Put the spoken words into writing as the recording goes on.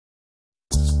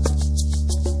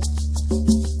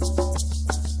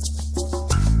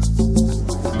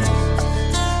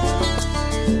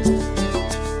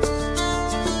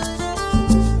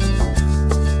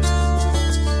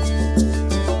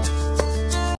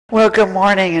Well, good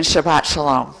morning and Shabbat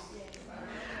Shalom.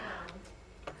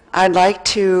 I'd like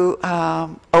to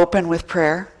open with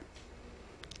prayer.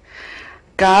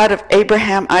 God of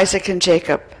Abraham, Isaac, and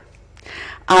Jacob,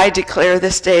 I declare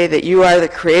this day that you are the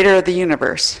creator of the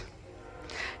universe.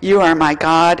 You are my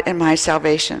God and my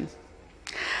salvation.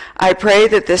 I pray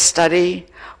that this study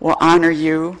will honor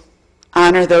you,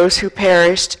 honor those who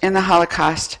perished in the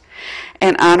Holocaust,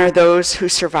 and honor those who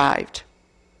survived.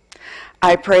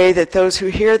 I pray that those who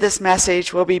hear this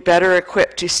message will be better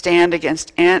equipped to stand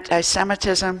against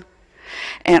anti-Semitism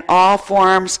and all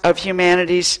forms of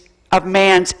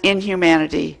man's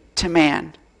inhumanity to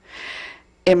man.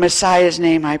 In Messiah's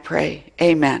name I pray,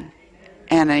 amen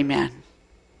and amen.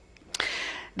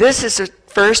 This is the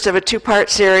first of a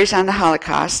two-part series on the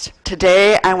Holocaust.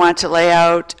 Today I want to lay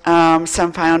out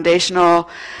some foundational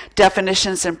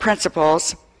definitions and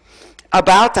principles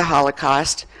about the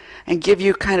Holocaust and give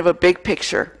you kind of a big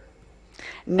picture.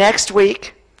 Next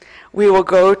week, we will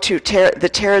go to the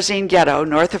Terezin Ghetto,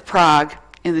 north of Prague,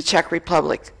 in the Czech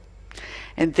Republic.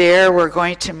 And there we're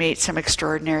going to meet some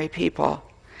extraordinary people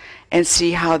and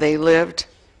see how they lived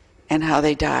and how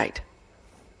they died.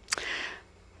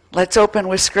 Let's open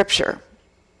with Scripture.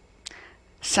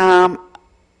 Psalm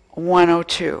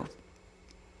 102.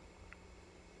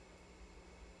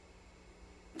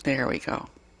 There we go.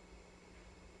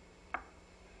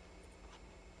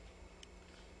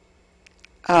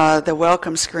 The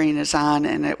welcome screen is on,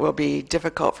 and it will be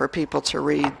difficult for people to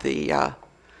read the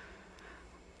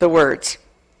words.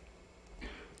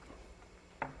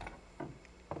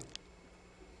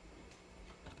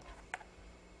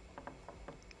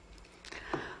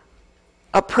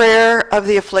 A prayer of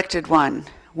the afflicted one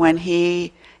when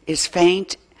he is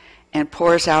faint and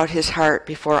pours out his heart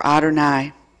before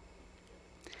Adonai.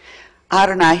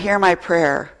 Adonai, hear my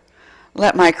prayer.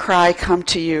 Let my cry come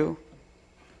to you.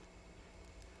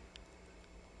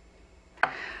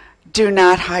 Do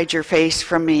not hide your face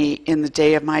from me in the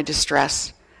day of my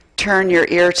distress. Turn your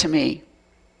ear to me.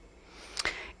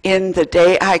 In the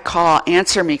day I call,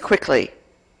 answer me quickly.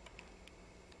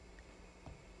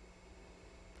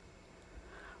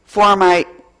 For my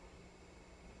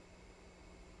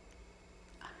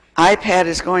iPad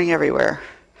is going everywhere.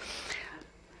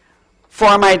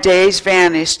 For my days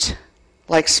vanished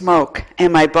like smoke,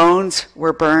 and my bones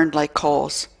were burned like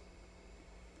coals.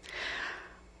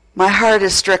 My heart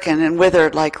is stricken and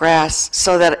withered like grass,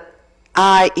 so that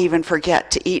I even forget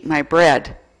to eat my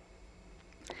bread.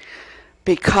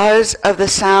 Because of the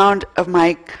sound of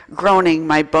my groaning,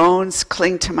 my bones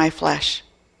cling to my flesh.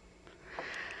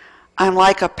 I'm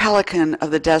like a pelican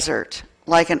of the desert,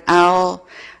 like an owl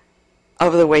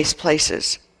of the waste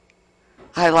places.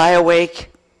 I lie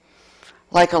awake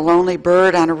like a lonely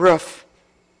bird on a roof.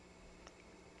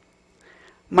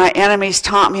 My enemies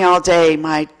taunt me all day.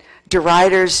 My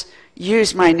deriders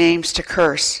use my names to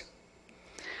curse.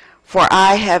 For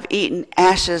I have eaten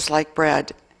ashes like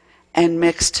bread and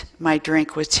mixed my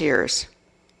drink with tears.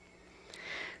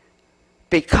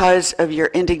 Because of your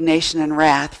indignation and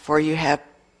wrath, for you have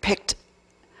picked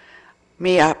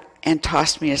me up and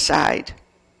tossed me aside.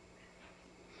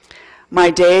 My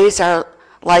days are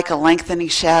like a lengthening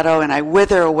shadow, and I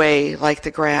wither away like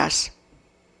the grass.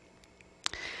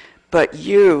 But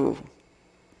you,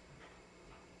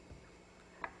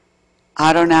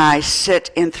 Adonai,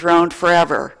 sit enthroned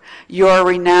forever. Your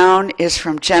renown is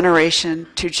from generation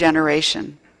to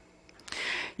generation.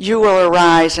 You will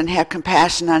arise and have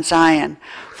compassion on Zion,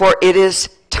 for it is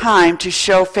time to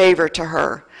show favor to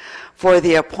her, for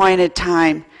the appointed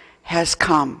time has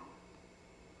come.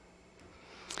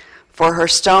 For her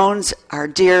stones are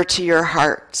dear to your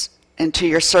hearts and to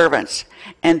your servants,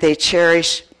 and they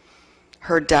cherish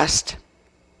her dust.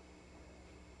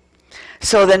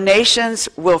 So the nations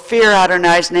will fear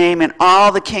Adonai's name, and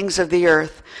all the kings of the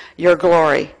earth your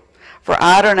glory. For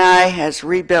Adonai has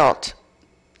rebuilt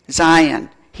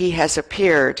Zion. He has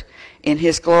appeared in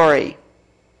his glory.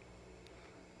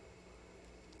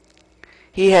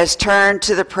 He has turned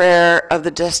to the prayer of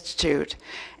the destitute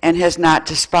and has not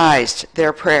despised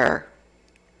their prayer.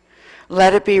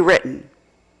 Let it be written,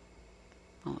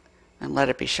 and let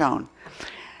it be shown,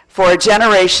 for a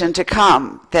generation to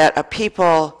come, that a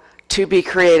people to be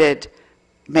created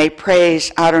may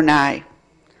praise Adonai.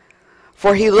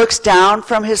 For he looks down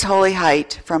from his holy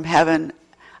height, from heaven.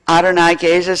 Adonai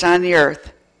gazes on the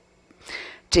earth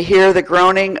to hear the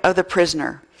groaning of the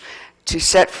prisoner, to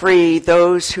set free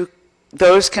those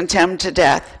condemned to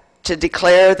death, to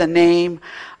declare the name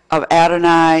of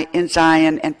Adonai in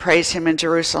Zion and praise him in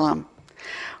Jerusalem,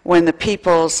 when the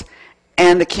peoples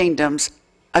and the kingdoms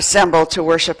assemble to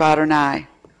worship Adonai.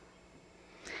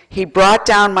 He brought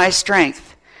down my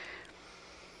strength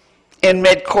in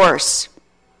mid-course.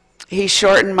 He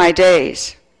shortened my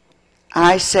days.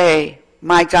 I say,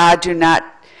 my God, do not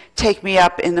take me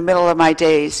up in the middle of my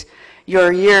days.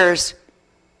 Your years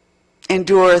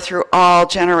endure through all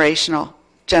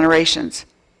generations.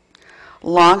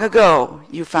 Long ago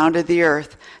you founded the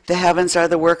earth. The heavens are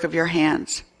the work of your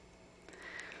hands.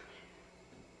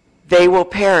 They will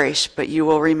perish, but you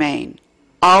will remain.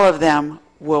 All of them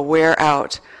will wear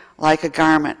out like a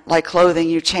garment. Like clothing,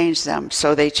 you change them,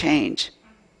 so they change.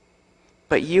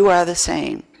 But you are the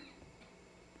same.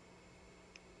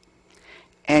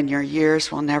 And your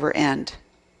years will never end.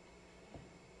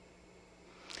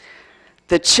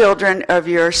 The children of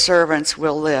your servants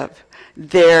will live.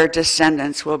 Their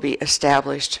descendants will be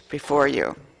established before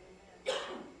you.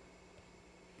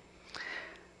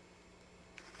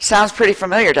 Sounds pretty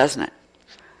familiar, doesn't it?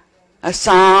 A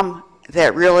psalm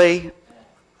that really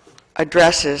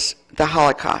addresses the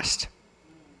Holocaust.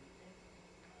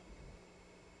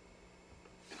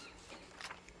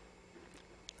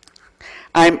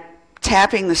 I'm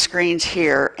tapping the screens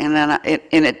here, and then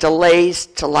it delays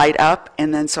to light up,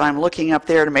 and then so I'm looking up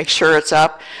there to make sure it's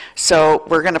up. So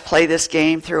we're going to play this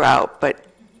game throughout, but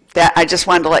that I just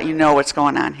wanted to let you know what's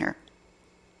going on here.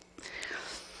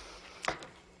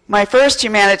 My first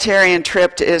humanitarian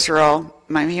trip to Israel,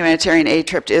 my humanitarian aid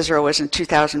trip to Israel, was in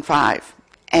 2005.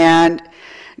 And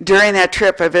during that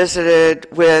trip, I visited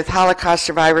with Holocaust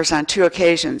survivors on 2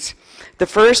 occasions. The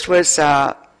first was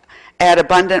at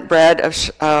Abundant Bread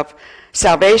of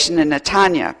Salvation in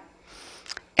Netanya.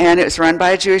 And it was run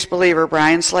by a Jewish believer,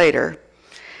 Brian Slater.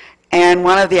 And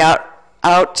one of the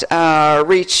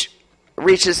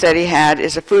reaches that he had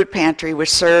is a food pantry which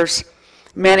serves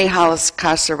many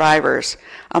Holocaust survivors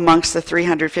amongst the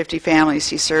 350 families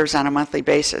he serves on a monthly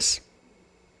basis.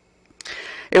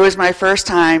 It was my first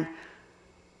time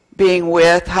being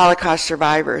with Holocaust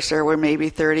survivors. There were maybe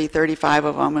 30, 35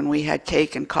 of them, and we had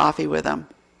cake and coffee with them.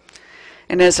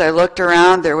 And as I looked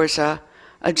around, there was a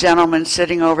gentleman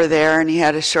sitting over there, and he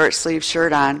had a short sleeve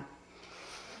shirt on.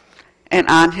 And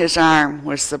on his arm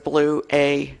was the blue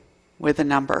A with a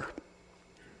number.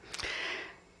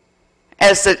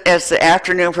 As the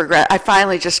afternoon progressed, I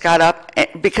finally just got up,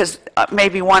 because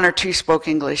maybe 1 or 2 spoke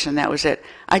English, and that was it.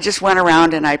 I just went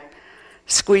around and I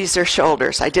squeezed their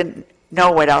shoulders. I didn't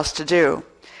know what else to do.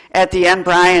 At the end,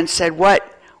 Brian said,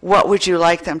 what would you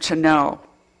like them to know?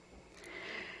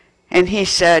 And he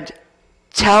said,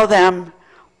 tell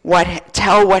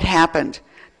what happened.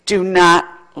 Do not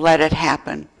let it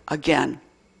happen again.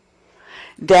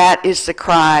 That is the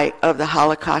cry of the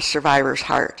Holocaust survivor's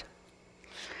heart.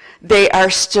 They are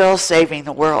still saving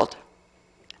the world.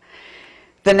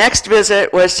 The next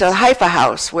visit was to the Haifa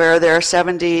House, where there are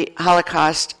 70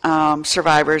 Holocaust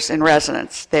survivors in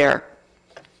residence there.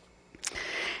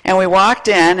 And we walked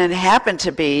in, and it happened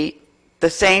to be the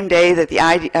same day that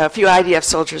a few IDF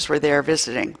soldiers were there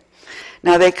visiting.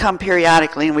 Now, they come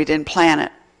periodically, and we didn't plan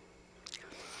it.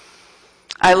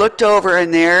 I looked over,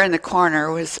 and there in the corner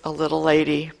was a little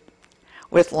lady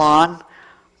with long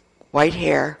white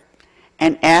hair,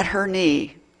 and at her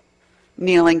knee,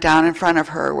 kneeling down in front of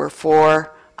her, were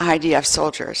 4 IDF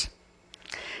soldiers.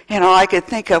 And all I could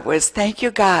think of was, thank you,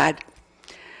 God,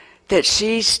 that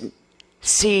she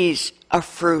sees a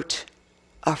fruit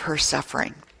of her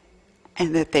suffering,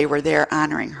 and that they were there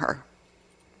honoring her.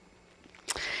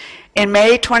 In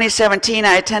May 2017,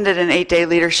 I attended an 8-day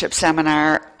leadership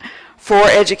seminar for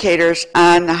educators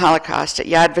on the Holocaust at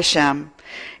Yad Vashem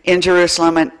in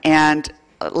Jerusalem, and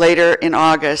later in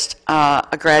August,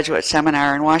 a graduate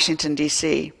seminar in Washington,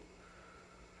 D.C.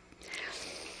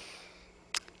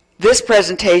 This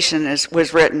presentation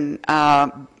was written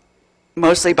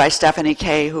mostly by Stephanie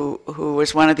Kay, who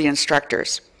was one of the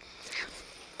instructors.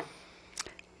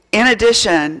 In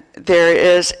addition, there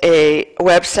is a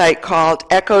website called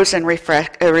Echoes and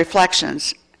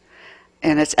Reflections,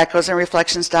 and it's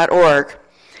echoesandreflections.org,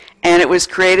 and it was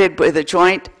created with a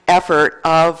joint effort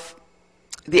of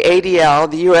the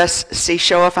ADL, the USC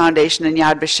Shoah Foundation, and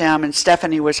Yad Vashem, and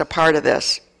Stephanie was a part of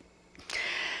this.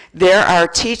 There are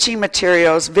teaching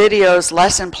materials, videos,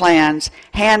 lesson plans,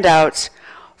 handouts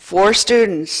for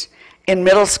students in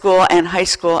middle school and high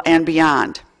school and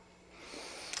beyond.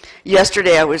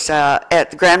 Yesterday I was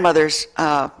at the grandmother's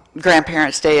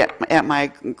grandparents' day at my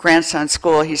grandson's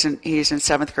school. He's in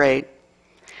 7th grade.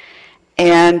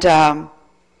 And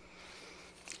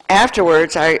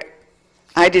afterwards I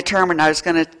determined I was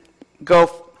going to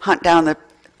go hunt down the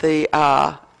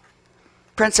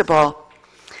principal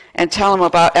and tell him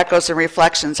about Echoes and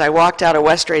Reflections. I walked out of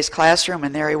West Ray's classroom,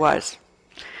 and there he was.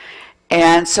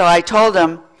 And so I told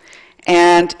him,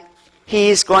 and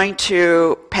he's going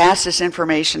to pass this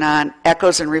information on,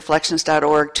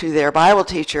 echoesandreflections.org, to their Bible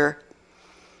teacher,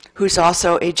 who's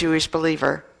also a Jewish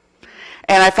believer.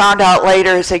 And I found out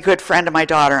later is a good friend of my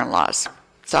daughter-in-law's.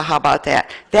 So how about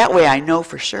that? That way I know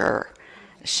for sure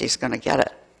she's going to get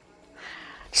it.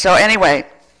 So anyway,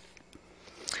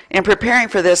 in preparing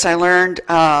for this, I learned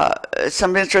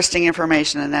some interesting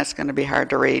information, and that's going to be hard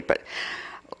to read. But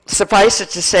suffice it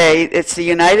to say, it's the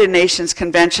United Nations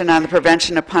Convention on the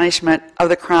Prevention of Punishment of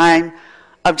the Crime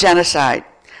of Genocide.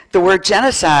 The word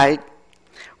genocide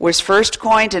was first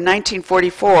coined in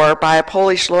 1944 by a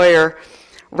Polish lawyer,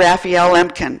 Raphael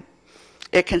Lemkin.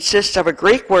 It consists of a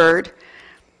Greek word,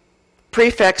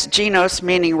 prefix genos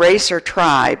meaning race or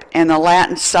tribe, and the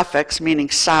Latin suffix meaning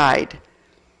side,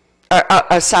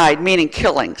 meaning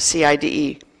killing,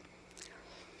 C-I-D-E.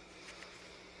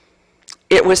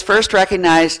 It was first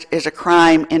recognized as a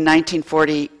crime in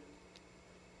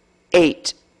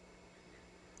 1948,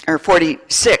 or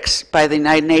 46 by the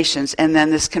United Nations, and then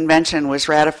this convention was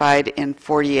ratified in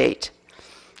 48.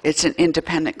 It's an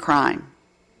independent crime.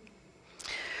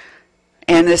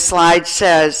 And this slide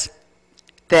says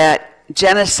that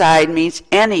genocide means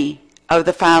any of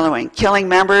the following: killing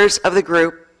members of the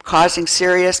group, causing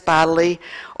serious bodily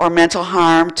or mental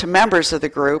harm to members of the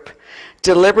group,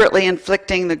 deliberately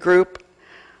inflicting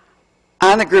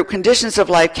on the group conditions of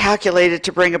life calculated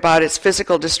to bring about its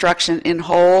physical destruction in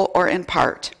whole or in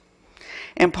part,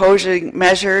 imposing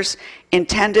measures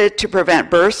intended to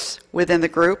prevent births within the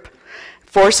group,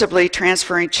 forcibly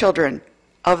transferring children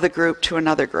of the group to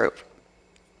another group.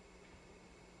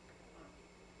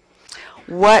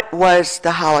 What was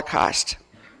the Holocaust?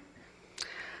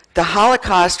 The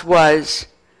Holocaust was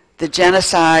the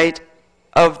genocide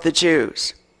of the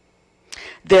Jews.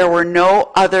 There were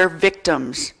no other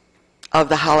victims of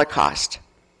the Holocaust,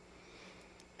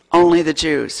 only the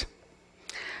Jews.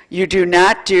 You do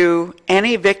not do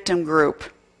any victim group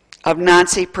of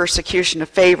Nazi persecution a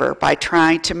favor by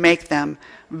trying to make them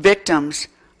victims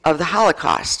of the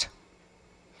Holocaust.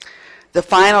 The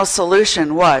final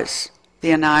solution was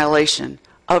the annihilation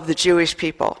of the Jewish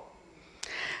people.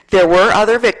 There were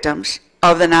other victims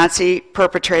of the Nazi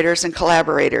perpetrators and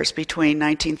collaborators between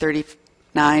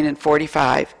 1939 and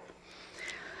 45.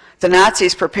 The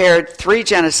Nazis prepared 3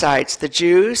 genocides: the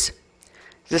Jews,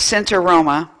 the Sinti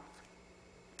Roma,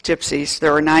 gypsies,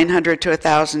 there were 900 to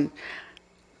 1,000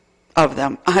 of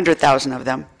them, 100,000 of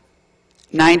them,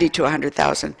 90 to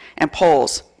 100,000, and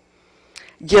Poles.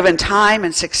 Given time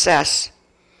and success,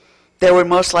 there would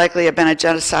most likely have been a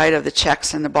genocide of the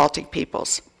Czechs and the Baltic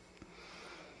peoples.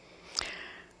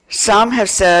 Some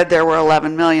have said there were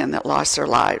 11 million that lost their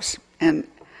lives, and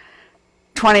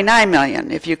 29 million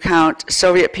if you count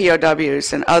Soviet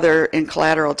POWs and other in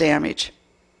collateral damage.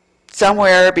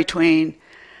 Somewhere between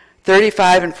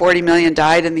 35 and 40 million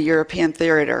died in the European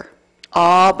theater.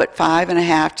 All but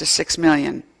 5.5 to 6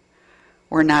 million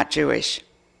were not Jewish.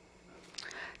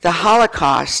 The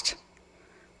Holocaust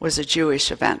was a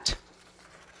Jewish event.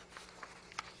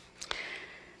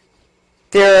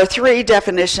 There are 3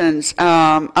 definitions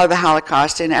of the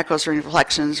Holocaust in Echoes and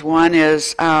Reflections. One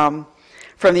is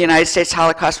from the United States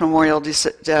Holocaust Memorial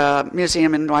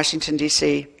Museum in Washington,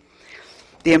 D.C.,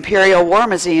 the Imperial War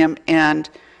Museum in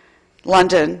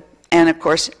London, and of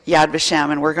course Yad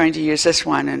Vashem. And we're going to use this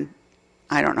one, and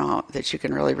I don't know that you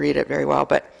can really read it very well,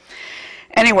 but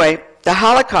anyway, the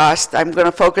Holocaust, I'm going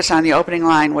to focus on the opening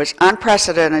line, was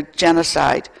unprecedented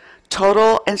genocide,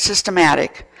 total and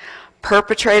systematic,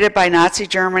 perpetrated by Nazi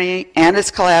Germany and its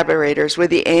collaborators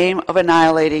with the aim of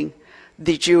annihilating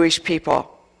the Jewish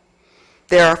people.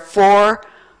 There are 4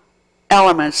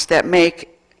 elements that make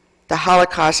the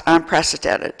Holocaust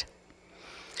unprecedented.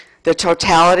 The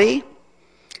totality,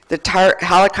 the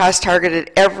Holocaust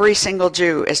targeted every single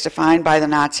Jew as defined by the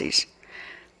Nazis,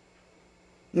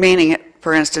 meaning,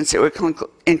 for instance, it would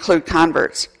include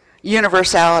converts.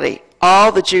 Universality,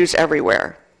 all the Jews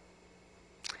everywhere.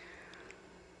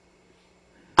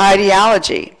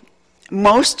 Ideology.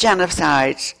 Most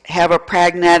genocides have a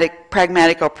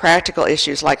pragmatic or practical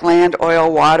issues like land,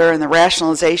 oil, water, and the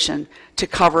rationalization to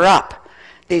cover up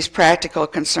these practical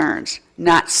concerns.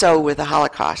 Not so with the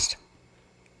Holocaust.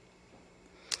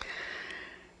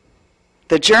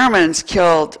 The Germans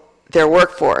killed their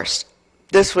workforce.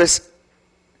 This was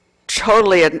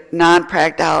totally a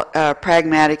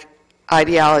non-pragmatic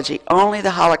ideology. Only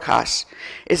the Holocaust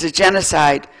is a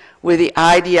genocide with the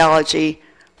ideology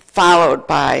followed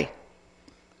by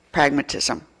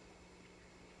pragmatism.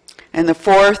 And the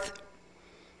 4th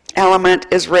element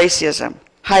is racism,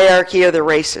 hierarchy of the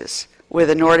races, with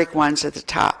the Nordic ones at the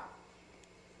top.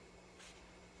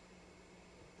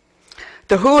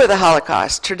 The who of the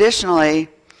Holocaust. Traditionally,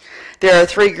 there are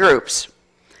three groups: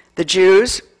 the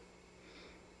Jews,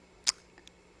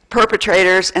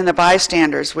 perpetrators, and the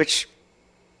bystanders, which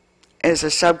is a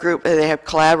subgroup. They have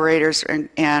collaborators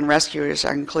and rescuers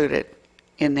are included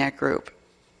in that group.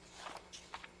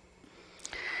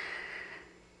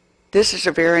 This is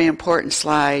a very important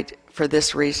slide for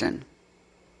this reason.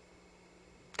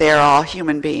 They are all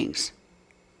human beings.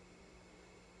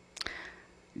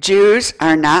 Jews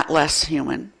are not less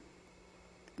human.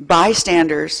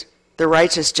 Bystanders, the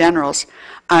righteous generals,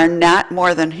 are not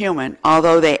more than human,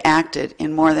 although they acted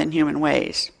in more than human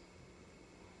ways.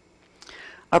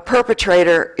 A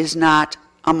perpetrator is not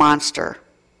a monster.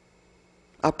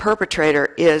 A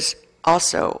perpetrator is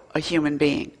also a human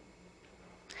being.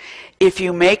 If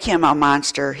you make him a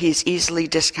monster, he's easily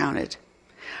discounted.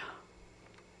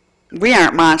 We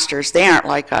aren't monsters, they aren't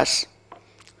like us,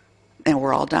 and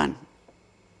we're all done.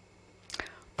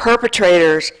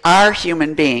 Perpetrators are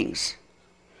human beings,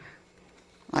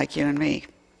 like you and me,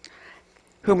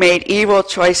 who made evil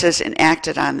choices and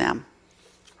acted on them.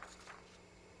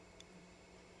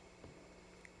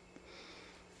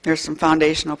 There's some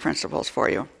foundational principles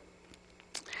for you.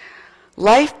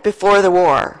 Life before the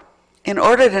war. In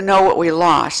order to know what we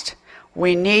lost,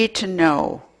 we need to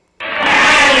know what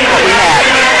we had.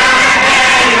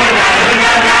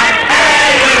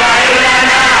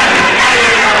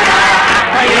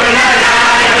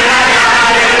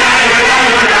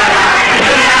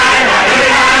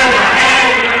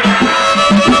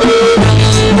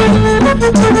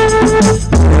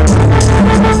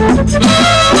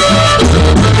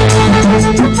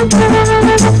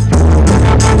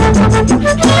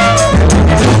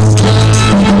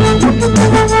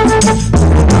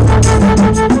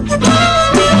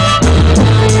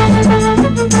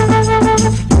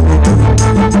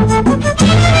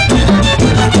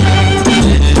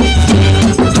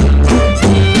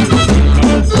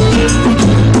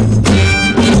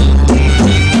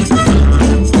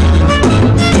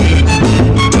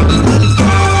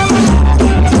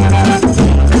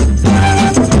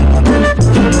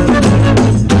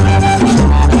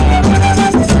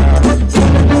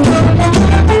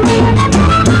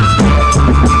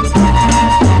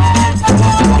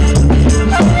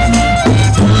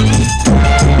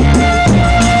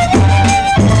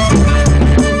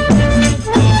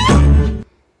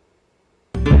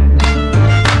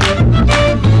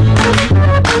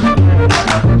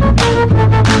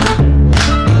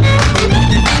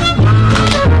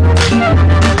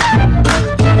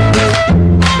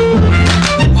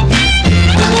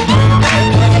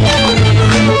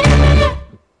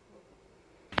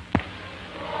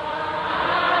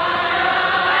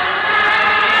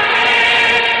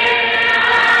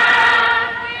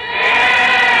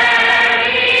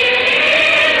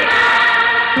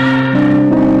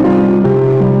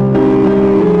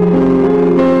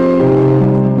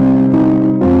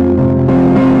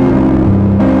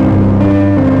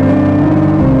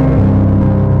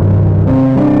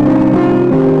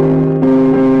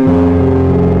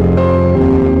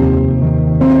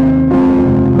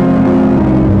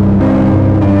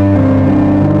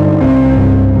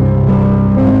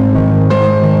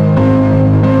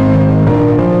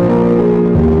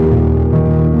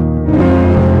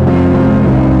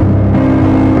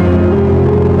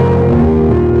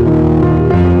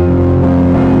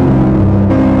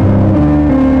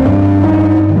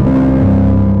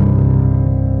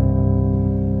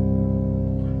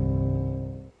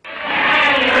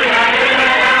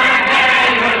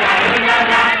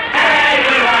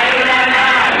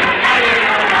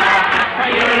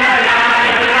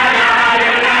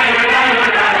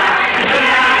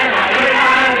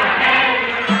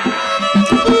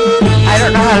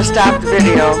 To stop the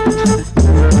video.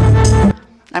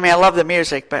 I mean, I love the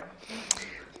music, but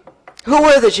who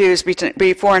were the Jews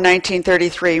before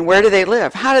 1933? Where did they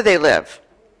live? How did they live?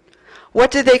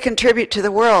 What did they contribute to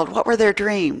the world? What were their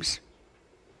dreams?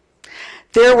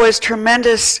 There was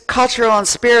tremendous cultural and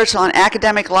spiritual and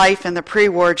academic life in the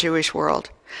pre-war Jewish world.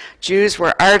 Jews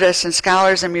were artists and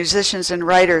scholars and musicians and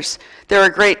writers. They were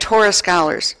great Torah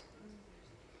scholars.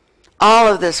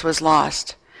 All of this was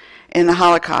lost in the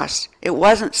Holocaust. It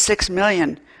wasn't 6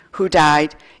 million who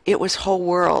died, it was whole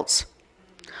worlds.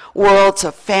 Worlds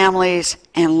of families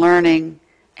and learning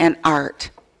and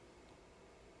art.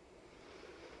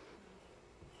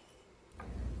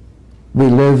 We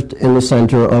lived in the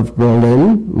center of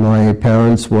Berlin. My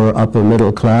parents were upper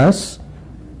middle class.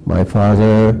 My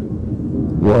father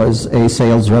was a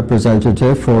sales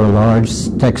representative for a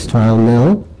large textile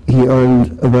mill. He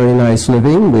earned a very nice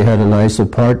living. We had a nice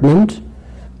apartment.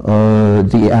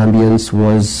 The ambience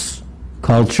was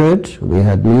cultured. We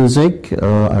had music.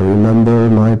 I remember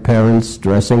my parents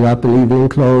dressing up in evening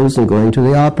clothes and going to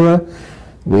the opera.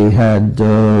 We had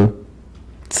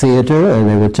theater, and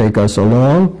they would take us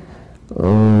along.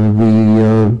 We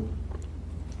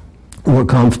were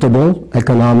comfortable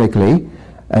economically,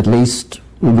 at least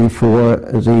before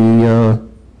the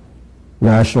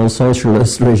National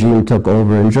Socialist regime took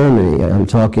over in Germany. I'm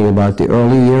talking about the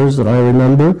early years that I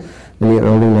remember, in the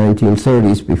early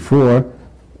 1930s, before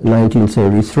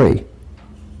 1933.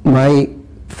 My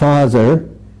father,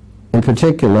 in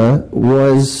particular,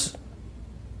 was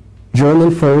German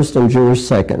first and Jewish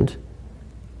second.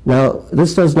 Now,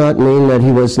 this does not mean that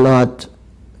he was not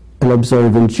an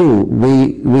observant Jew.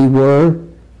 We were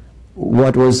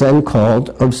what was then called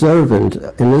observant.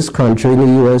 In this country, in the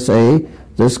USA,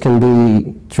 this can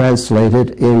be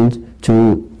translated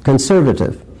into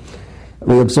conservative.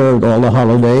 We observed all the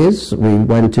holidays. We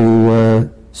went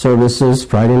to services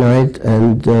Friday night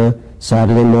and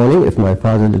Saturday morning. If my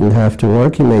father didn't have to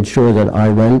work, he made sure that I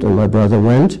went and my brother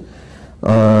went.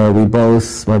 We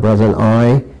both, my brother and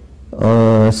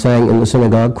I, sang in the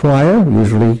synagogue choir.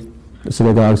 Usually the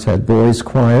synagogues had boys'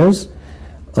 choirs.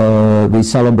 We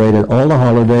celebrated all the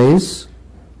holidays.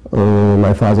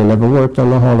 My father never worked on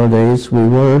the holidays. We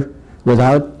were,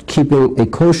 without keeping a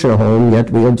kosher home, yet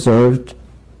we observed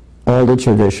all the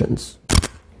traditions.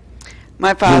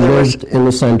 My father we lived in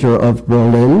the center of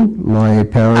Berlin. My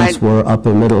parents were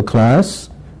upper middle class.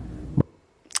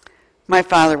 My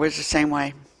father was the same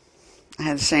way. I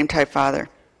had the same type father.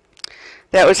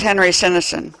 That was Henry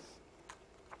Sinison.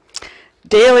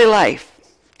 Daily life.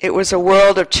 It was a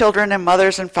world of children and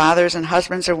mothers and fathers and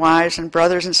husbands and wives and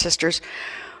brothers and sisters.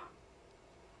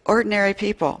 Ordinary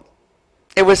people.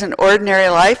 It was an ordinary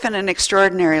life and an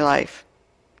extraordinary life.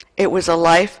 It was a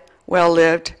life well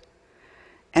lived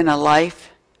and a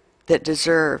life that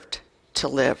deserved to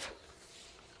live.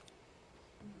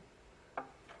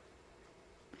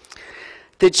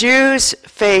 The Jews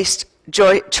faced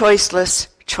choiceless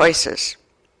choices.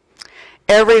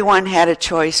 Everyone had a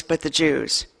choice but the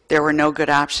Jews. There were no good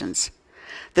options.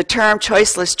 The term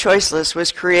choiceless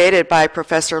was created by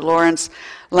Professor Lawrence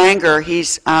Langer.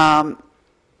 He's a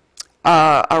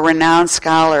renowned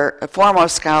scholar, a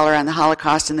foremost scholar on the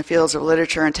Holocaust in the fields of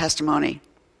literature and testimony.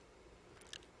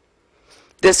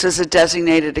 This was a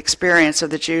designated experience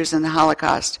of the Jews in the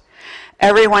Holocaust.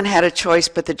 Everyone had a choice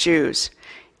but the Jews.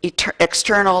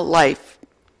 External life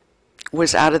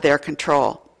was out of their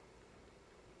control.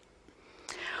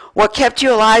 What kept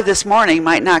you alive this morning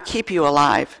might not keep you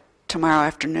alive tomorrow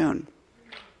afternoon.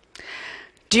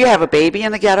 Do you have a baby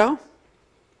in the ghetto?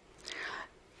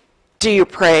 Do you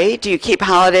pray? Do you keep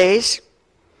holidays?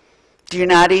 Do you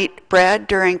not eat bread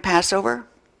during Passover?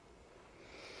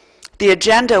 The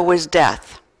agenda was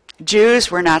death. Jews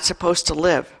were not supposed to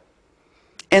live.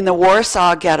 In the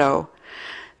Warsaw Ghetto,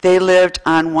 they lived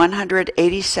on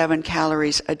 187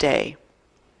 calories a day.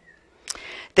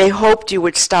 They hoped you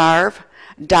would starve,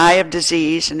 die of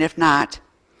disease, and if not,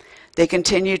 they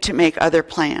continued to make other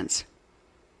plans.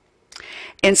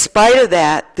 In spite of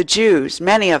that, the Jews,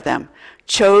 many of them,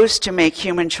 chose to make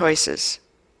human choices.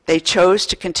 They chose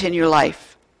to continue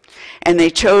life, and they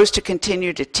chose to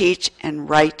continue to teach and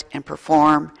write and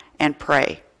perform and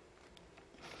pray.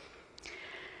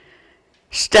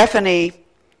 Stephanie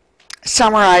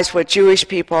summarized what Jewish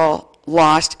people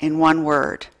lost in one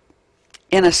word: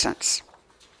 innocence.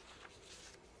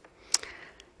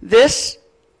 This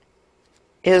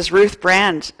is Ruth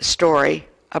Brand's story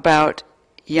about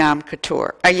Yom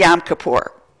Kippur.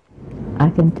 I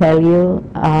can tell you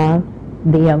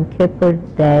the Yom Kippur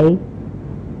day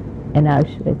in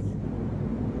Auschwitz,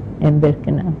 in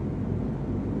Birkenau.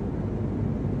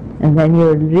 And then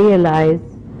you realize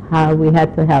how we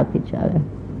had to help each other.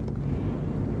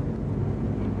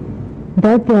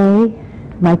 That day,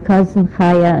 my cousin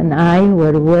Chaya and I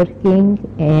were working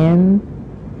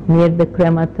near the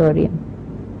crematorium.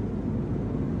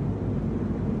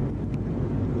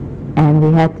 And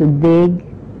we had to dig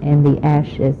in the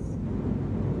ashes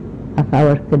of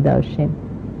our Kedoshim.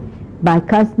 My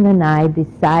cousin and I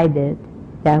decided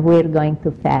that we're going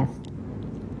to fast.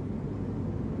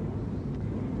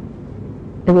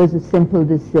 It was a simple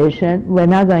decision. We're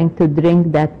not going to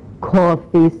drink that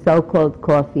coffee, so-called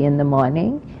coffee in the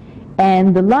morning.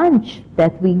 And the lunch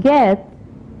that we get,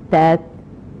 that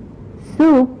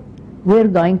soup, we're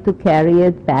going to carry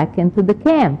it back into the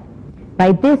camp.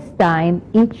 By this time,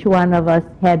 each one of us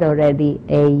had already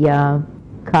a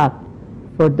cup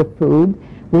for the food,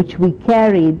 which we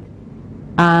carried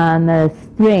on a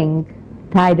string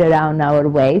tied around our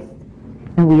waist,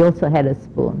 and we also had a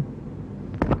spoon.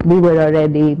 We were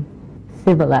already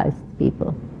civilized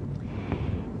people.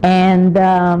 And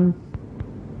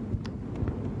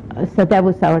so that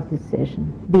was our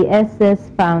decision. The SS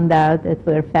found out that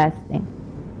we were fasting.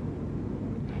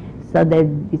 So they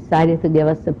decided to give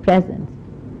us a present.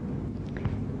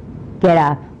 Get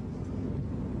up.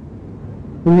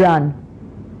 Run.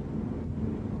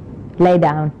 Lay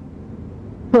down.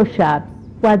 Push-ups.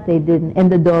 What they didn't.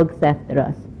 And the dogs after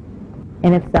us.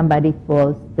 And if somebody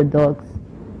falls, the dogs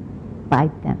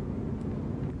bite them.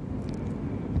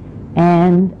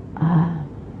 And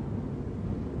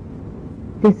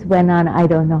this went on I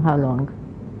don't know how long.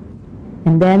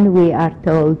 And then we are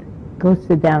told, go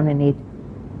sit down and eat.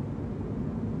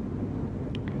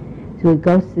 So we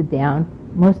go sit down.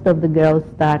 Most of the girls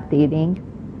start eating.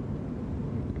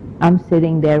 I'm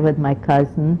sitting there with my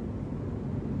cousin.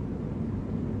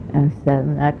 And I said,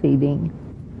 I'm not eating.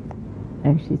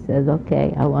 And she says,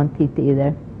 okay, I won't eat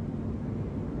either.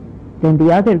 Then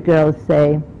the other girls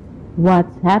say,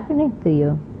 what's happening to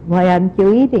you? Why aren't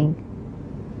you eating?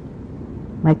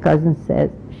 My cousin says,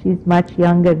 she's much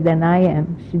younger than I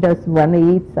am. She doesn't want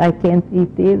to eat, so I can't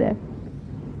eat either.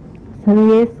 So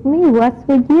he asked me, what's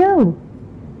with you?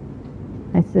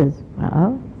 I says,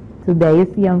 well, today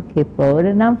is Yom Kippur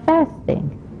and I'm fasting.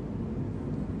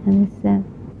 And he said,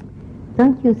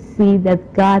 don't you see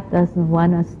that God doesn't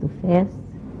want us to fast?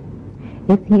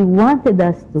 If he wanted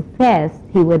us to fast,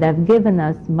 he would have given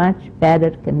us much better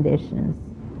conditions.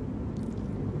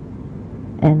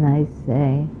 And I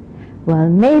say, well,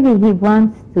 maybe he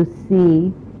wants to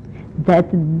see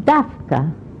that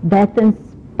dafka, that in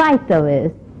spite of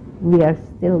it, we are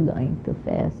still going to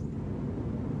fast.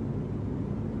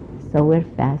 So we're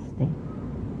fasting.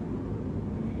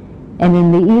 And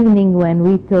in the evening when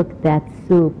we took that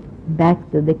soup back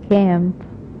to the camp,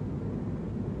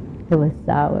 it was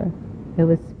sour. It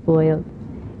was spoiled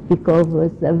because it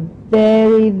was a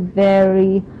very,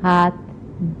 very hot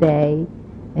day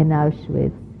in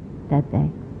Auschwitz that day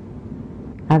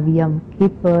of Yom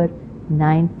Kippur,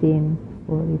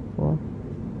 1944.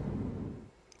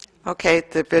 Okay,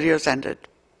 the video's ended.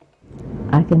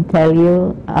 I can tell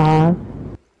you,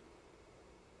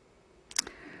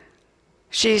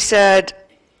 She said,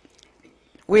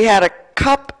 we had a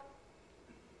cup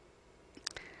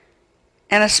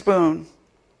and a spoon.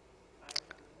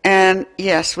 And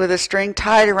yes, with a string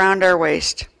tied around our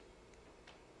waist.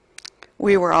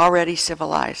 We were already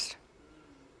civilized.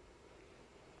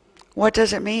 What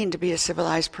does it mean to be a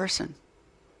civilized person?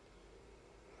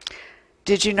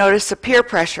 Did you notice the peer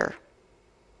pressure?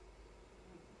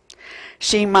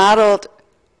 She modeled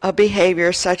a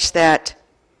behavior such that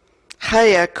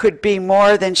Chaya could be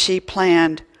more than she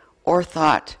planned or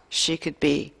thought she could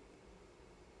be.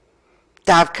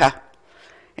 Davka,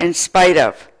 in spite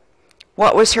of.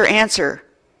 What was her answer?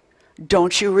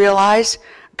 Don't you realize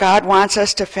God wants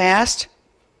us to fast?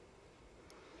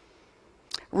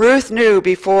 Ruth knew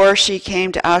before she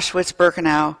came to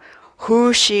Auschwitz-Birkenau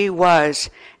who she was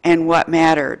and what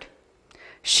mattered.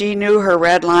 She knew her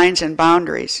red lines and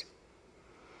boundaries.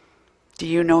 Do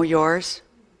you know yours?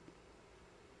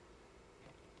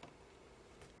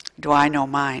 Do I know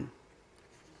mine?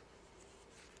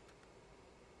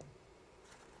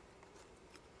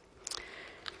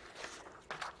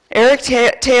 Eric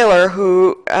Taylor,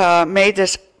 who made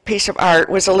this piece of art,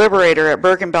 was a liberator at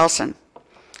Bergen-Belsen.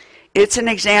 It's an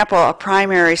example of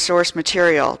primary source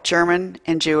material, German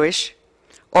and Jewish,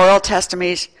 oral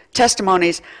testimonies,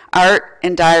 art,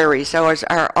 and diaries. Those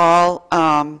are all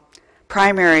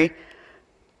primary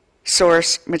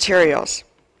source materials.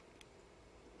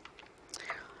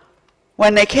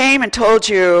 When they came and told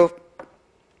you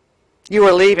you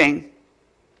were leaving,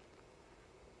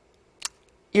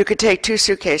 you could take 2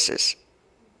 suitcases.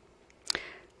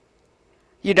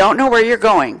 You don't know where you're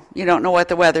going. You don't know what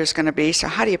the weather's going to be, so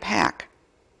how do you pack?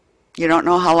 You don't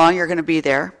know how long you're going to be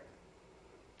there.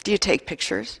 Do you take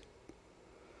pictures?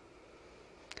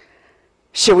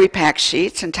 Should we pack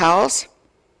sheets and towels?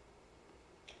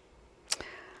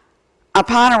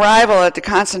 Upon arrival at the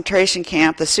concentration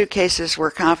camp, the suitcases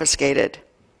were confiscated.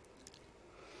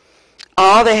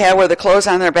 All they had were the clothes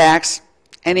on their backs,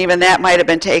 and even that might have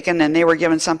been taken, and they were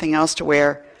given something else to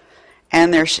wear,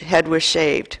 and their head was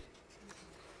shaved.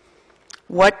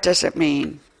 What does it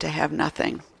mean to have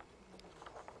nothing?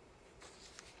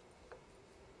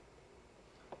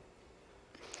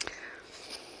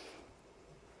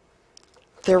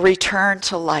 The return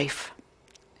to life.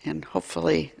 And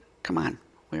hopefully, come on,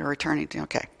 we're returning to,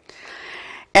 okay.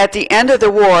 At the end of the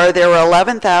war, there were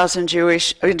 11,000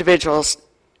 Jewish individuals,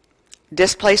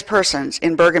 displaced persons,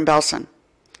 in Bergen-Belsen.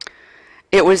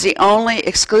 It was the only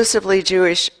exclusively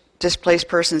Jewish displaced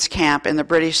persons camp in the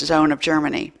British zone of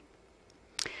Germany.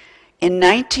 In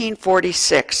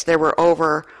 1946, there were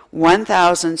over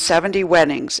 1,070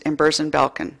 weddings in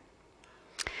Bergen-Belsen.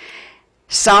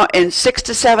 So, in 6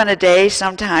 to 7 a day,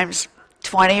 sometimes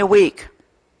 20 a week.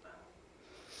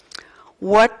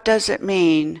 What does it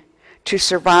mean to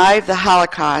survive the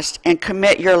Holocaust and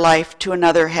commit your life to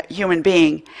another human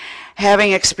being,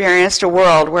 having experienced a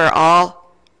world where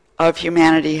all of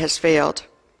humanity has failed?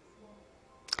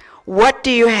 What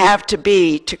do you have to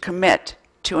be to commit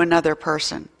to another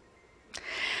person?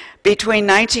 Between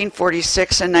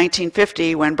 1946 and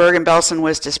 1950, when Bergen-Belsen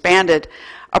was disbanded,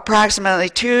 approximately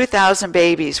 2,000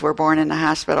 babies were born in the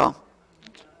hospital.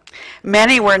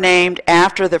 Many were named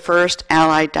after the first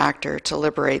Allied doctor to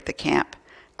liberate the camp,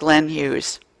 Glenn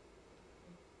Hughes.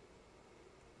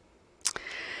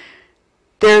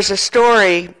 There's a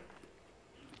story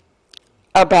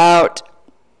about,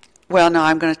 well, no,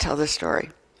 I'm going to tell this story.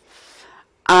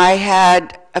 I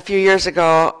had, a few years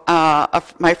ago,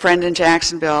 my friend in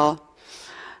Jacksonville,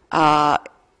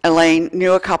 Elaine,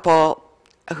 knew a couple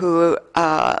who,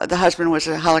 the husband was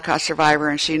a Holocaust survivor,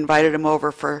 and she invited him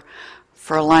over for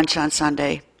lunch on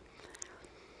Sunday.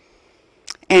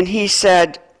 And he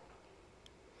said,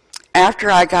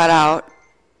 after I got out,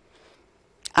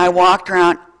 I walked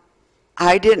around,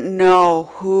 I didn't know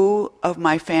who of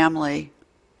my family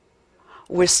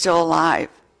was still alive.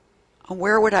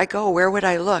 Where would I go? Where would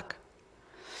I look?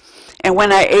 And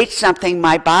when I ate something,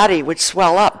 my body would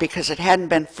swell up because it hadn't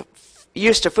been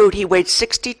used to food. He weighed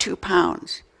 62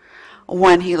 pounds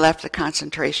when he left the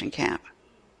concentration camp.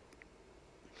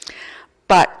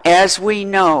 But as we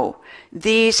know,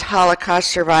 these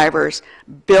Holocaust survivors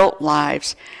built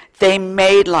lives. They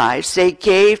made lives. They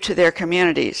gave to their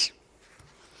communities.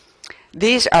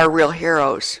 These are real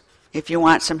heroes, if you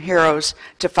want some heroes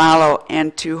to follow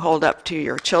and to hold up to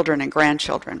your children and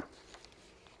grandchildren.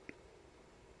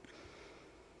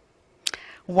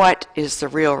 What is the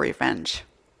real revenge?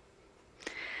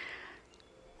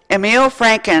 Emil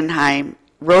Frankenheim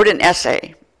wrote an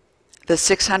essay, The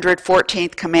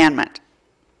 614th Commandment.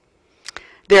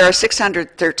 There are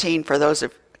 613 for those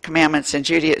of commandments in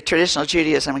traditional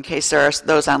Judaism, in case there are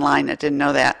those online that didn't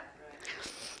know that.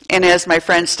 And as my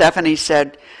friend Stephanie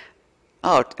said,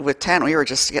 oh, with 10 we were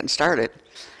just getting started.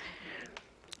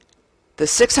 The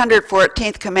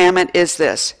 614th commandment is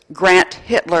this: grant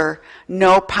Hitler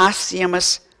no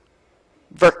posthumous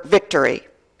victory.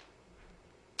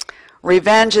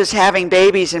 Revenge is having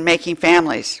babies and making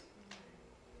families.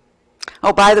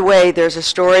 Oh, by the way, there's a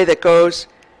story that goes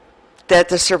that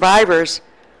the survivors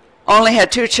only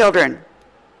had 2 children.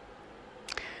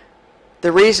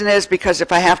 The reason is because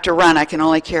if I have to run, I can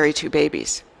only carry 2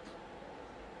 babies.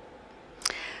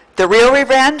 The real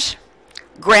revenge?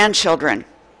 Grandchildren.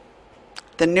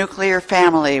 The nuclear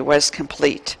family was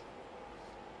complete.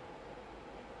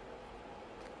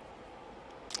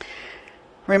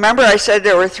 Remember I said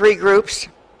there were 3 groups?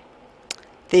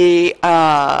 We'll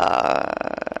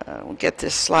get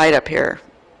this slide up here.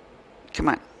 Come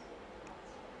on.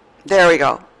 There we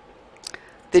go.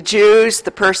 The Jews,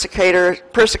 the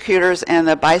persecutors, and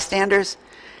the bystanders.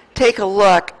 Take a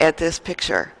look at this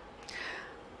picture.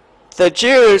 The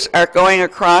Jews are going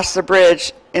across the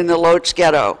bridge in the Lodz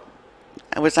ghetto.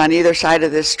 It was on either side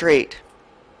of this street.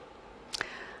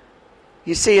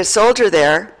 You see a soldier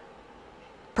there,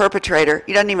 perpetrator.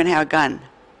 He doesn't even have a gun.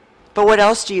 But what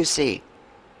else do you see?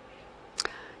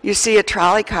 You see a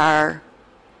trolley car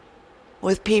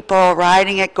with people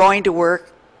riding it, going to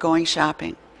work, going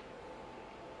shopping.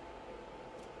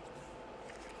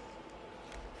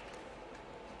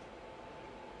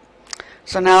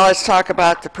 So now let's talk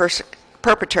about the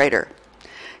perpetrator.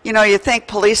 You know, you think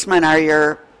policemen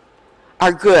are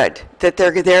good, that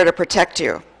they're there to protect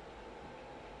you.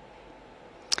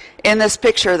 In this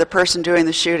picture, the person doing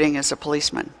the shooting is a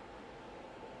policeman.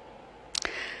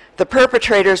 The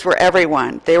perpetrators were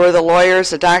everyone. They were the lawyers,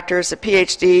 the doctors, the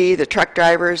PhD, the truck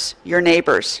drivers, your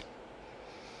neighbors.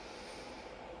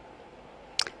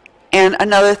 And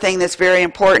another thing that's very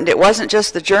important, it wasn't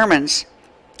just the Germans,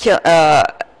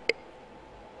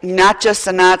 not just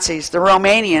the Nazis. The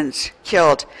Romanians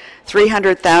killed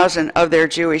 300,000 of their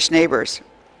Jewish neighbors.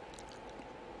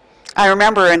 I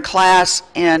remember in class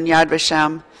in Yad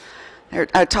Vashem,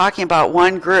 they're talking about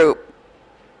one group.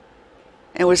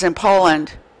 It was in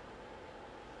Poland.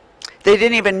 They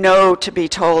didn't even know to be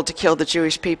told to kill the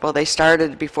Jewish people. They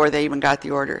started before they even got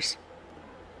the orders.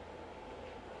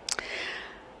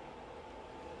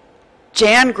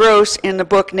 Jan Gross, in the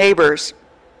book Neighbors,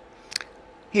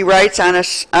 he writes, on a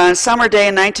summer day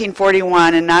in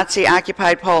 1941 in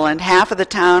Nazi-occupied Poland, half of the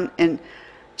town in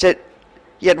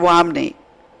Jedwabne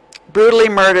brutally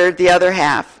murdered the other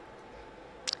half.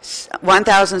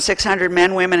 1,600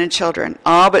 men, women, and children,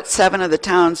 all but 7 of the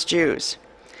town's Jews.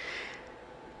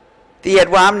 The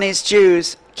Edwabnes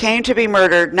Jews came to be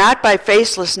murdered not by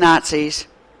faceless Nazis,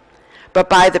 but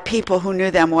by the people who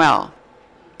knew them well.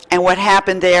 And what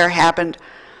happened there happened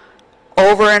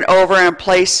over and over in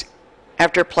place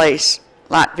after place: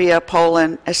 Latvia,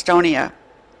 Poland, Estonia.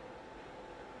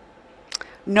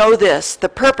 Know this: the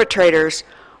perpetrators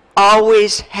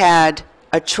always had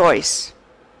a choice.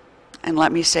 And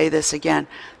let me say this again: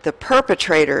 the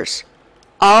perpetrators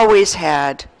always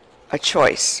had a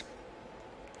choice.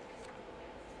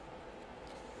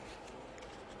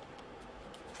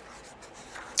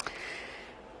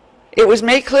 It was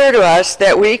made clear to us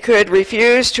that we could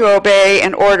refuse to obey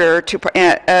an order to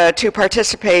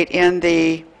participate in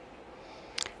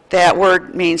that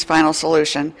word means final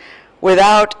solution,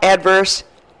 without adverse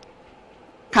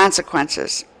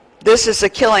consequences. This is the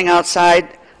killing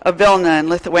outside of Vilna in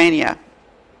Lithuania.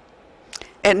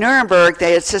 At Nuremberg,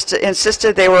 they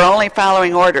insisted they were only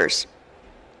following orders.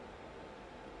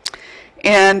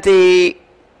 And the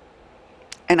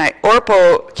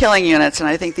Orpo killing units, and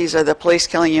I think these are the police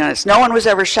killing units, no one was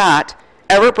ever shot,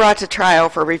 ever brought to trial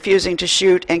for refusing to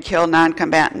shoot and kill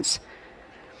non-combatants,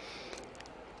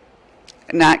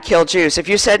 not kill Jews. If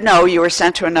you said no, you were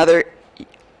sent to another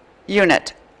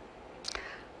unit.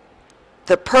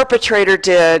 The perpetrator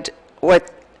did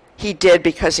what he did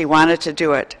because he wanted to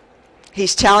do it.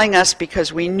 He's telling us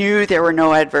because we knew there were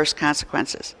no adverse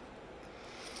consequences,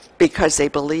 because they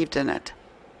believed in it.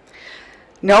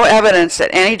 No evidence that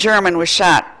any German was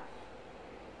shot.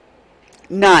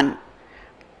 None.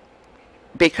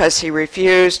 Because he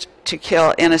refused to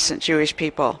kill innocent Jewish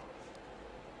people.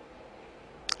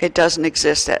 It doesn't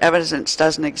exist. That evidence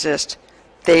doesn't exist.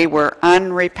 They were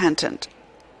unrepentant.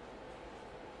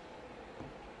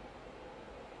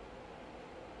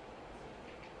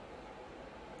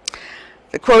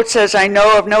 The quote says, "I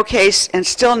know of no case, and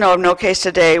still know of no case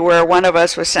today, where one of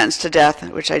us was sentenced to death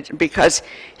because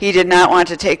he did not want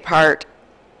to take part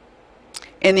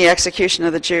in the execution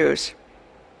of the Jews."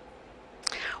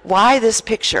 Why this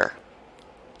picture?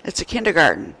 It's a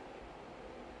kindergarten.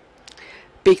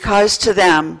 Because to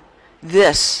them,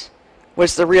 this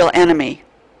was the real enemy.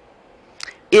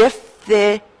 If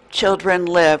the children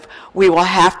live, we will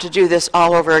have to do this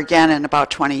all over again in about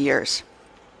 20 years.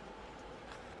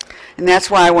 And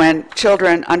that's why when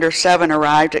children under 7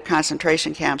 arrived at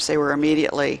concentration camps, they were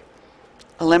immediately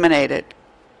eliminated.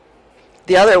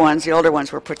 The older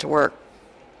ones were put to work.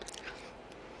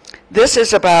 This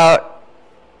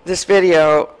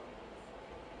video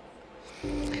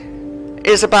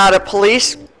is about a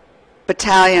police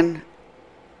battalion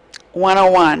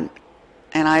 101,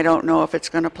 and I don't know if it's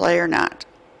going to play or not.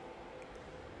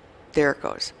 There it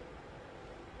goes.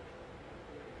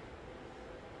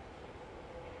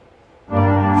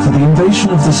 For the invasion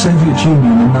of the Soviet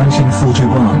Union in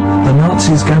 1941, the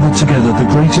Nazis gathered together the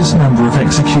greatest number of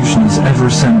executioners ever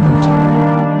assembled.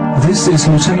 This is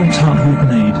Lieutenant Hartwig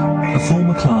Nade, a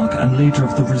former clerk and leader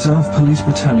of the Reserve Police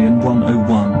Battalion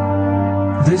 101.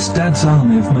 This Dad's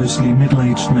army of mostly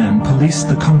middle-aged men policed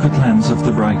the conquered lands of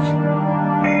the Reich.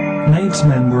 Nade's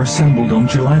men were assembled on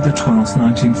July the 12th,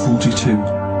 1942.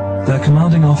 Their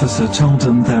commanding officer told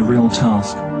them their real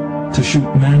task: to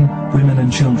shoot men, women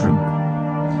and children.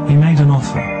 He made an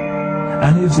offer.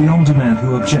 Any of the older men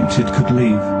who objected could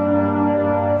leave.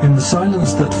 In the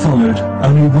silence that followed,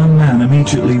 only one man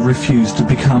immediately refused to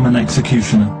become an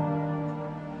executioner.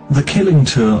 The killing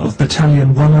tour of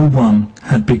Battalion 101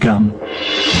 had begun.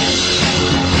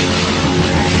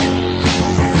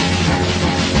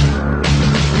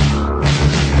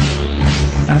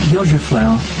 At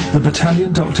Joseflau, the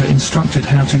battalion doctor instructed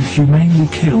how to humanely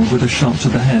kill with a shot to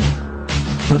the head.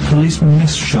 But policemen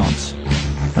missed shots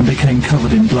and became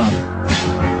covered in blood.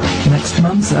 Next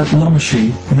month at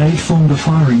Lomashi, Nade formed a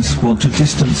firing squad to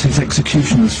distance his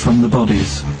executioners from the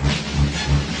bodies.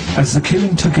 As the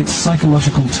killing took its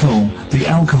psychological toll, the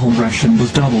alcohol ration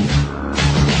was doubled.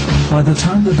 By the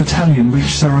time the battalion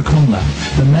reached Sarakonla,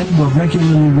 the men were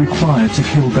regularly required to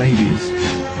kill babies,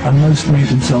 and most made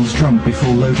themselves drunk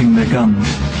before loading their guns.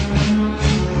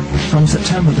 From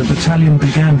September, the battalion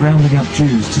began rounding up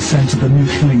Jews to send to the new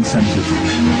killing centres.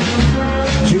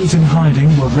 Jews in hiding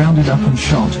were rounded up and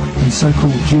shot in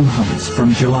so-called Jew hunts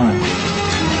from July.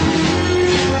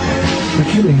 The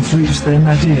killings reached their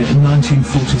nadir in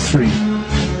 1943.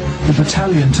 The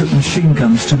battalion took machine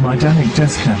guns to Majdanek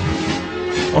death camp.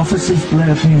 Officers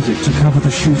blared music to cover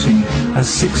the shooting as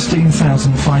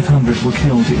 16,500 were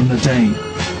killed in the day.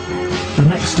 The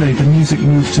next day the music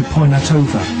moved to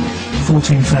Poinatova.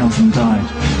 14,000 died.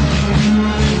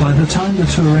 By the time the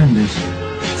tour ended,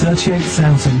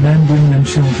 38,000 men, women and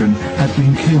children had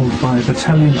been killed by a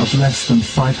battalion of less than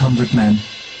 500 men.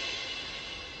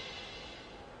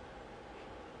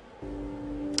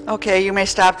 Okay, you may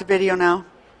stop the video now.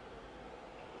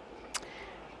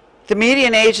 The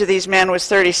median age of these men was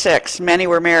 36. Many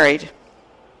were married.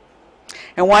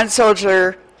 And one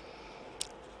soldier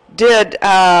did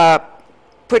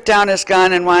put down his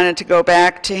gun and wanted to go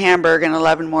back to Hamburg, and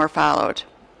 11 more followed.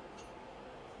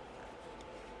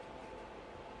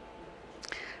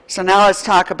 So now let's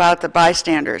talk about the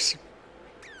bystanders.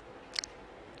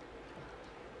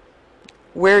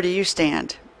 Where do you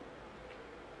stand?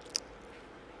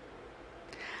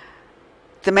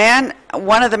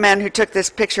 One of the men who took this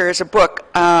picture is a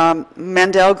book,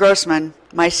 Mendel Grossman,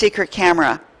 My Secret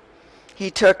Camera.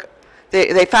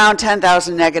 They found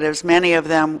 10,000 negatives. Many of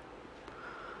them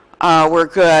were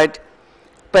good,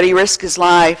 but he risked his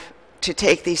life to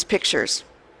take these pictures.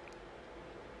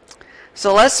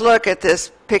 So let's look at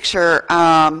this picture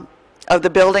of the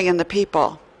building and the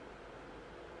people.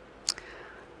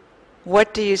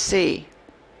 What do you see?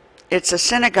 It's a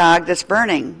synagogue that's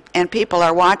burning, and people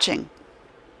are watching.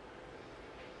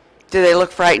 Do they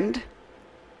look frightened?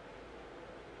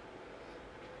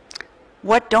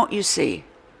 What don't you see?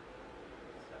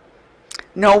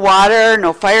 No water,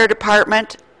 no fire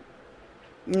department.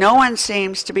 No one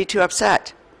seems to be too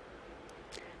upset.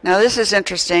 Now this is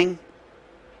interesting.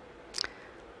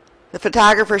 The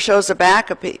photographer shows the back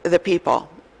of the people.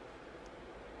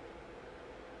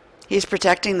 He's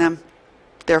protecting them.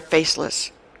 They're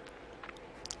faceless.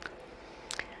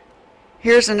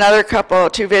 Here's another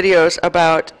two videos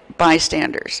about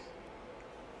bystanders.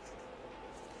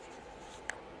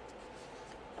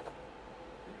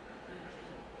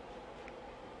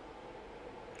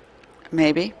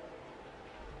 Maybe.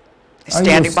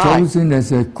 Standing by. I was chosen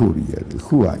as a courier.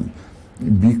 Why?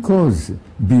 Because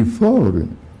before,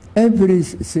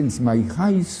 since my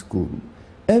high school,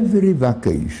 every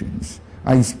vacations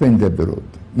I spent abroad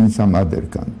in some other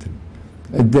country.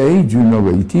 At the age,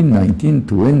 18, 19,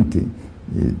 20,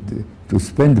 to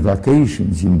spend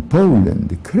vacations in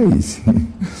Poland, crazy.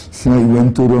 So I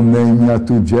went to Romania,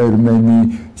 to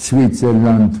Germany,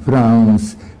 Switzerland,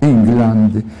 France,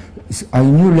 England. I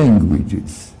knew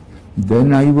languages.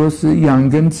 Then I was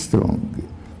young and strong.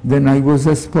 Then I was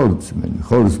a sportsman,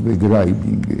 horseback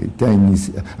riding, tennis.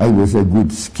 I was a good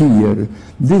skier.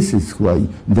 This is why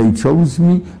they chose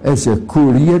me as a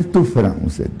courier to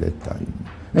France at that time.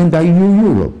 And I knew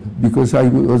Europe because I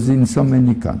was in so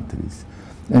many countries.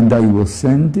 And I was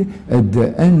sent at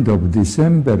the end of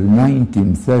December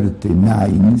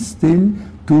 1939 still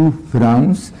to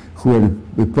France, where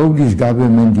the Polish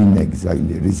government in exile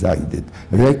resided,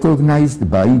 recognized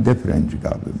by the French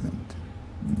government.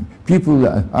 People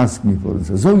ask me, for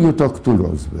instance, so you talked to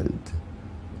Roosevelt.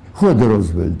 What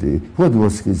Roosevelt did? What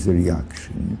was his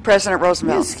reaction? President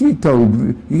Roosevelt. Yes, he told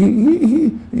me,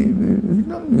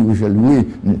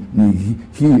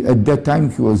 at that time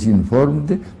he was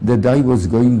informed that I was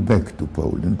going back to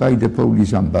Poland by the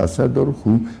Polish ambassador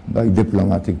who, by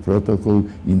diplomatic protocol,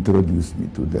 introduced me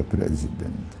to the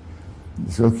president.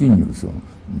 So he knew. So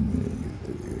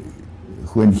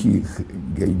when he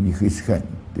gave me his hand,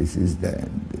 this is the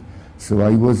end. So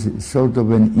I was sort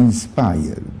of an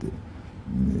inspired.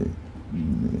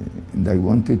 And I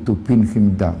wanted to pin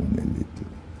him down a little.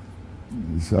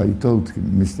 So I told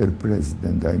him, Mr.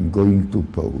 President, I'm going to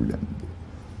Poland.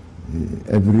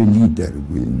 Every leader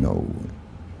will know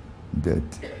that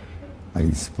I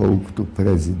spoke to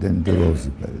President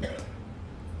Roosevelt.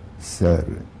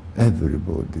 Sir,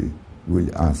 everybody will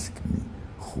ask me,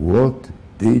 what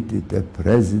did the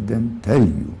President tell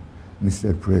you?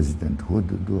 Mr. President, what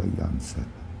do I answer?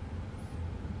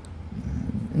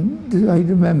 And I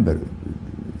remember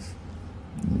this.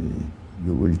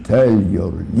 You will tell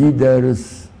your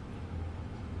leaders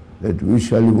that we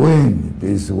shall win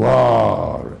this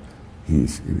war. He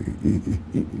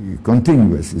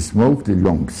continuously smoked a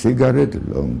long cigarette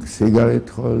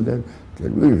holder. We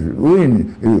will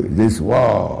win this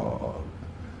war.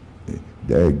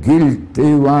 The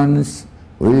guilty ones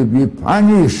will be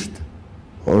punished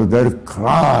for their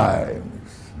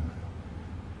crimes.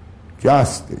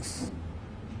 Justice,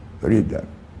 freedom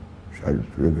shall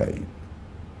prevail.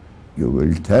 You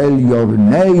will tell your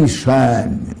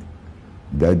nation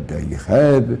that they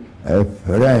have a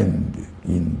friend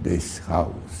in this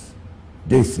house.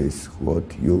 This is what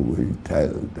you will tell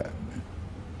them.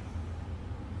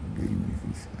 Give me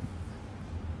his hand.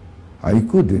 I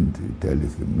couldn't tell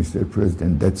him, Mr.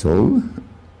 President, that's all.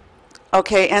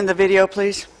 Okay, end the video,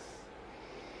 please.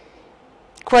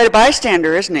 Quite a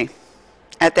bystander, isn't he,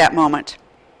 at that moment?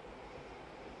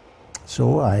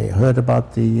 So I heard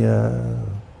about the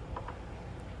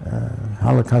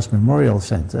Holocaust Memorial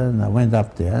Center, and I went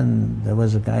up there, and there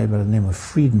was a guy by the name of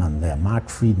Friedman there, Mark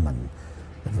Friedman,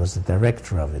 that was the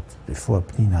director of it before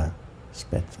Pnina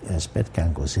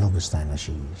Spetkanko-Silbersteiner,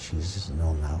 she's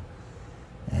known now.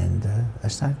 And I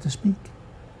started to speak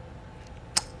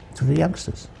to the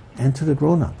youngsters and to the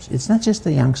grown-ups. It's not just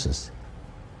the youngsters,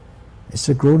 it's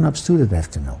the grown-ups too that have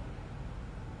to know.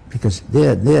 Because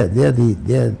they're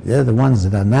the ones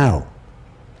that are now.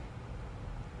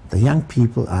 The young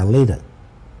people are later,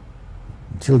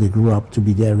 until they grew up to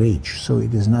be their age. So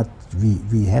it is not,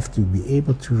 we have to be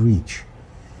able to reach.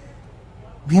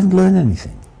 We haven't learned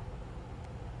anything.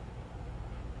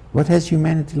 What has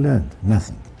humanity learned?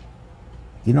 Nothing.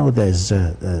 You know, there's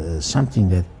something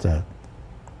that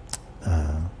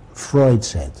Freud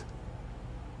said,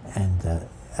 and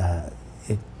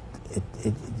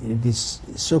it is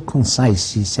so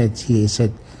concise. He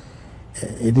said,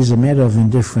 it is a matter of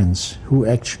indifference who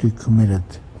actually committed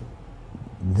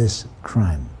this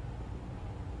crime.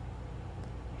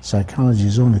 Psychology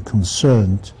is only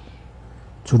concerned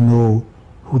to know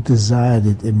who desired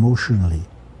it emotionally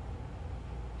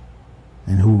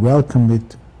and who welcomed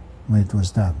it when it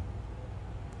was done.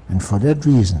 And for that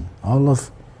reason, all of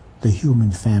the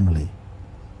human family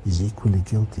is equally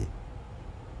guilty.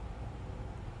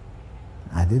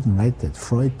 I didn't write that,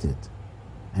 Freud did,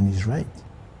 and he's right.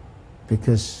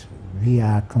 Because we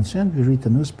are concerned, we read the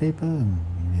newspaper and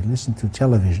we listen to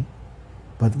television,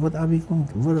 but what are we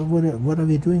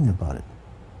doing about it?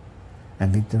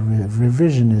 And with the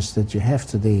revisionists that you have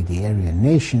today, the Aryan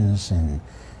nations and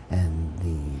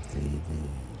the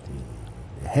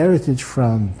Heritage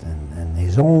Front and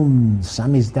his own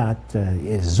samizdat,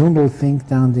 Zundel thing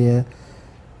down there,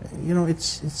 you know,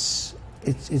 it's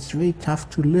very tough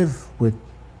to live with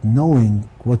knowing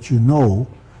what you know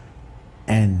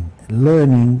and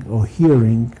learning or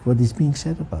hearing what is being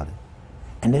said about it.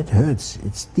 And that hurts.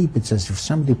 It's deep. It's as if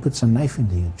somebody puts a knife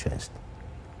into your chest.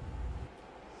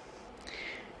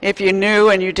 If you knew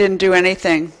and you didn't do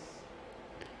anything.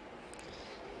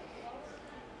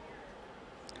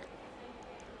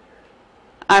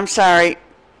 I'm sorry.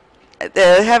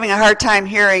 They're having a hard time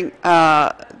hearing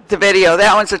the video.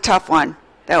 That one's a tough one.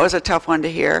 That was a tough one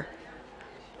to hear.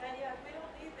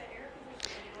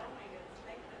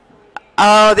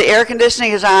 Oh, the air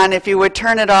conditioning is on. If you would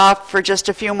turn it off for just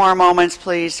a few more moments,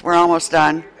 please. We're almost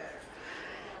done.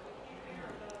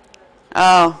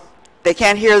 Oh, they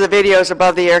can't hear the videos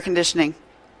above the air conditioning.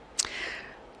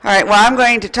 All right, well, I'm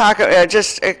going to talk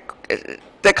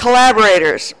the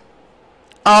collaborators.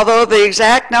 Although the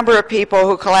exact number of people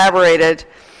who collaborated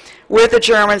with the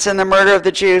Germans in the murder of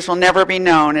the Jews will never be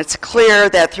known, it's clear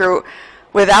that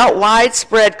without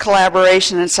widespread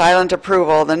collaboration and silent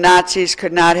approval, the Nazis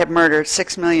could not have murdered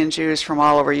 6 million Jews from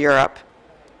all over Europe.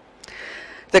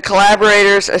 The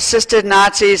collaborators assisted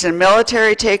Nazis in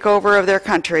military takeover of their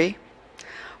country,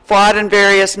 fought in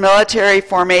various military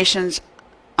formations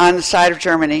on the side of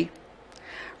Germany,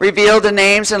 revealed the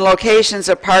names and locations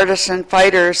of partisan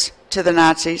fighters to the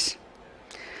Nazis.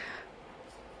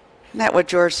 Isn't that what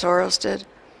George Soros did?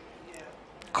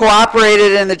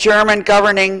 Cooperated in the German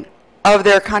governing of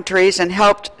their countries and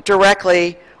helped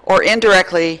directly or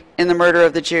indirectly in the murder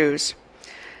of the Jews.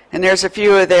 And there's a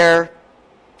few of the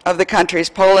countries: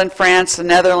 Poland, France, the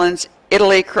Netherlands,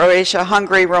 Italy, Croatia,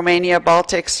 Hungary, Romania,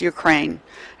 Baltics, Ukraine.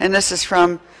 And this is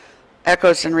from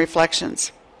Echoes and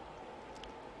Reflections.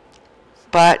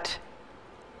 But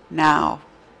now,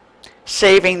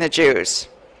 saving the Jews.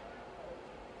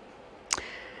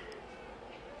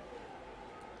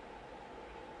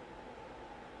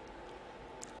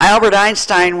 Albert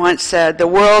Einstein once said, "The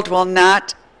world will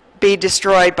not be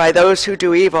destroyed by those who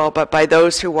do evil, but by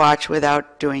those who watch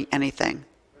without doing anything."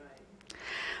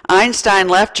 Einstein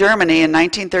left Germany in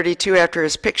 1932 after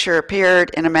his picture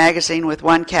appeared in a magazine with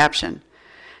one caption: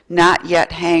 "Not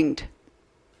yet hanged."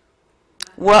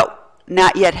 What?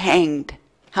 Not yet hanged.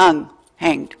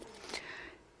 Hanged.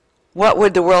 What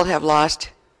would the world have lost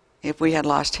if we had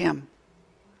lost him?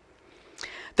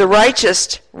 The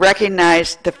righteous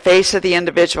recognized the face of the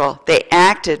individual. They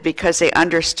acted because they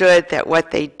understood that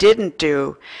what they didn't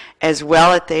do, as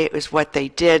well as what they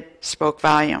did, spoke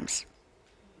volumes.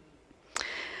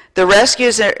 The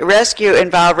rescue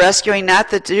involved rescuing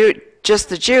not just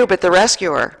the Jew, but the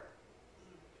rescuer.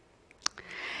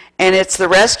 And it's the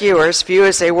rescuers, few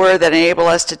as they were, that enable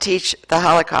us to teach the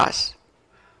Holocaust.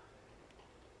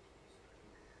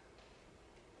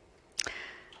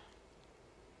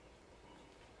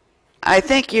 I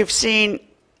think you've seen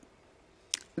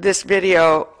this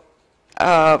video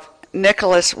of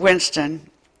Nicholas Winston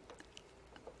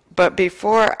But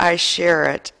before I share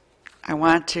it, I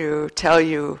want to tell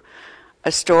you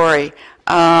a story.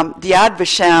 The Yad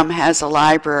Vashem has a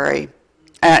library,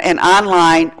 an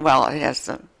online, well, it has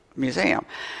the museum,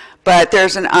 but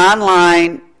there's an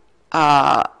online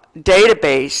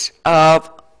database of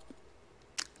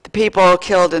the people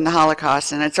killed in the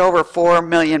Holocaust, and it's over 4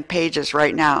 million pages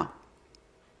right now.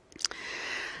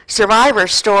 Survivor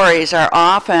stories are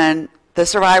often, the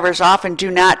survivors often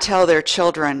do not tell their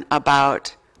children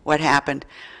about what happened,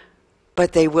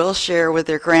 but they will share with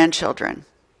their grandchildren.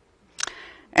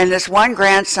 And this one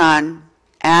grandson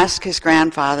asked his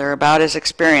grandfather about his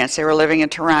experience. They were living in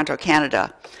Toronto,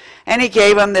 Canada. And he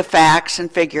gave him the facts and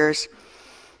figures,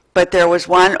 but there was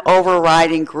one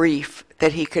overriding grief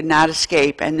that he could not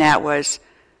escape, and that was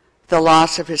the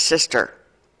loss of his sister.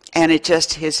 And he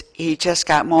just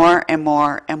got more and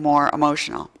more and more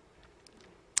emotional.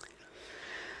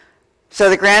 So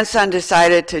the grandson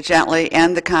decided to gently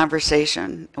end the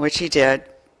conversation, which he did,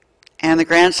 and the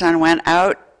grandson went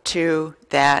out to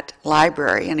that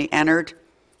library and he entered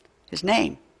his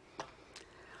name.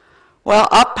 Well,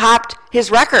 up popped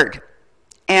his record,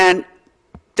 and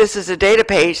this is a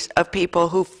database of people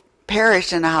who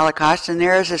perished in the Holocaust, and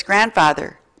there is his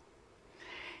grandfather.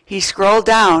 He scrolled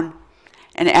down,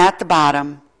 and at the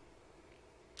bottom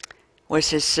was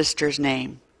his sister's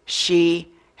name.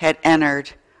 She had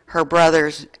entered her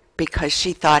brother's because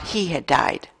she thought he had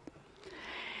died.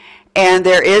 And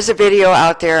there is a video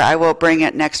out there, I will bring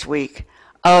it next week,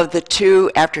 of the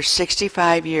two, after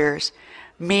 65 years,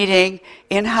 meeting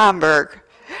in Hamburg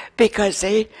because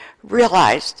they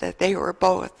realized that they were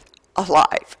both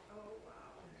alive.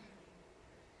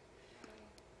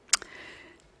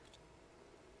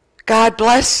 God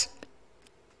bless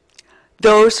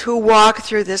those who walk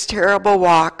through this terrible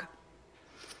walk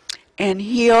and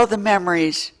heal the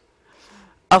memories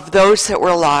of those that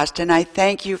were lost. And I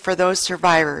thank you for those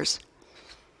survivors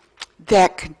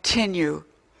that continue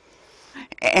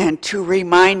and to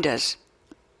remind us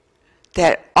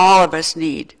that all of us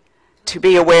need to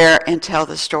be aware and tell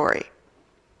the story.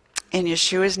 In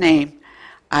Yeshua's name,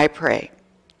 I pray.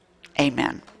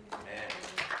 Amen.